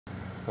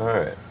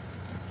Alright.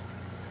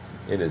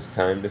 It is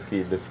time to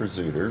feed the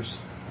Frizooters.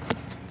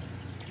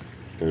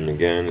 And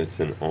again, it's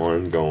an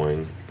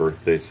ongoing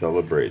birthday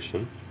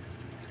celebration.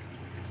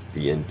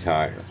 The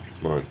entire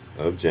month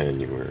of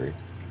January.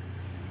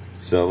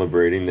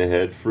 Celebrating the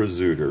head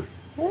Frizooter.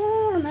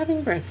 Oh, I'm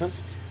having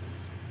breakfast.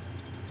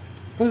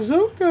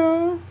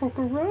 Poca,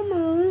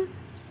 Poca-rama.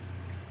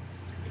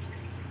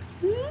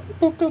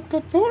 Poca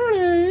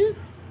Capore.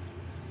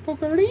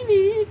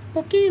 Pocarini.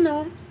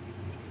 Pochino.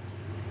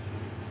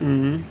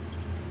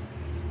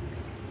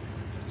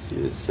 She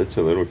is such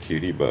a little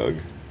cutie bug.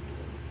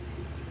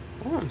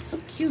 Oh, I'm so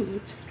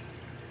cute.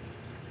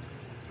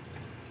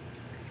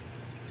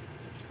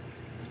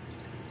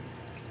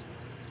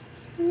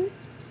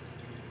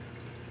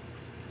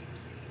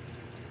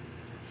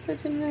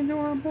 Such an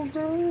adorable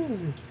girl.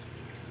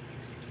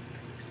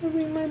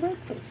 Having my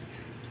breakfast.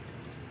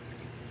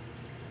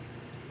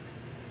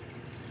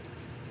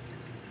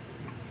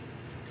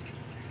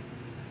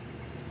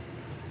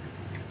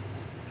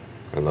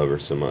 I love her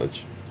so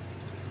much.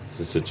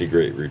 This is such a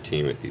great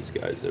routine with these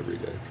guys every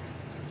day.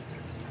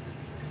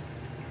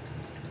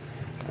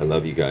 I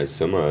love you guys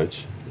so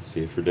much.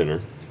 See you for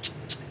dinner.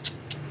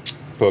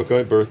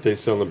 Poca, birthday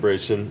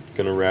celebration.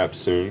 Gonna wrap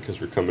soon because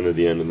we're coming to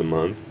the end of the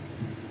month.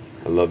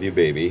 I love you,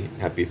 baby.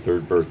 Happy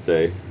 3rd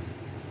birthday.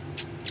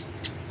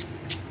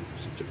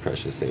 Such a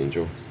precious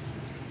angel.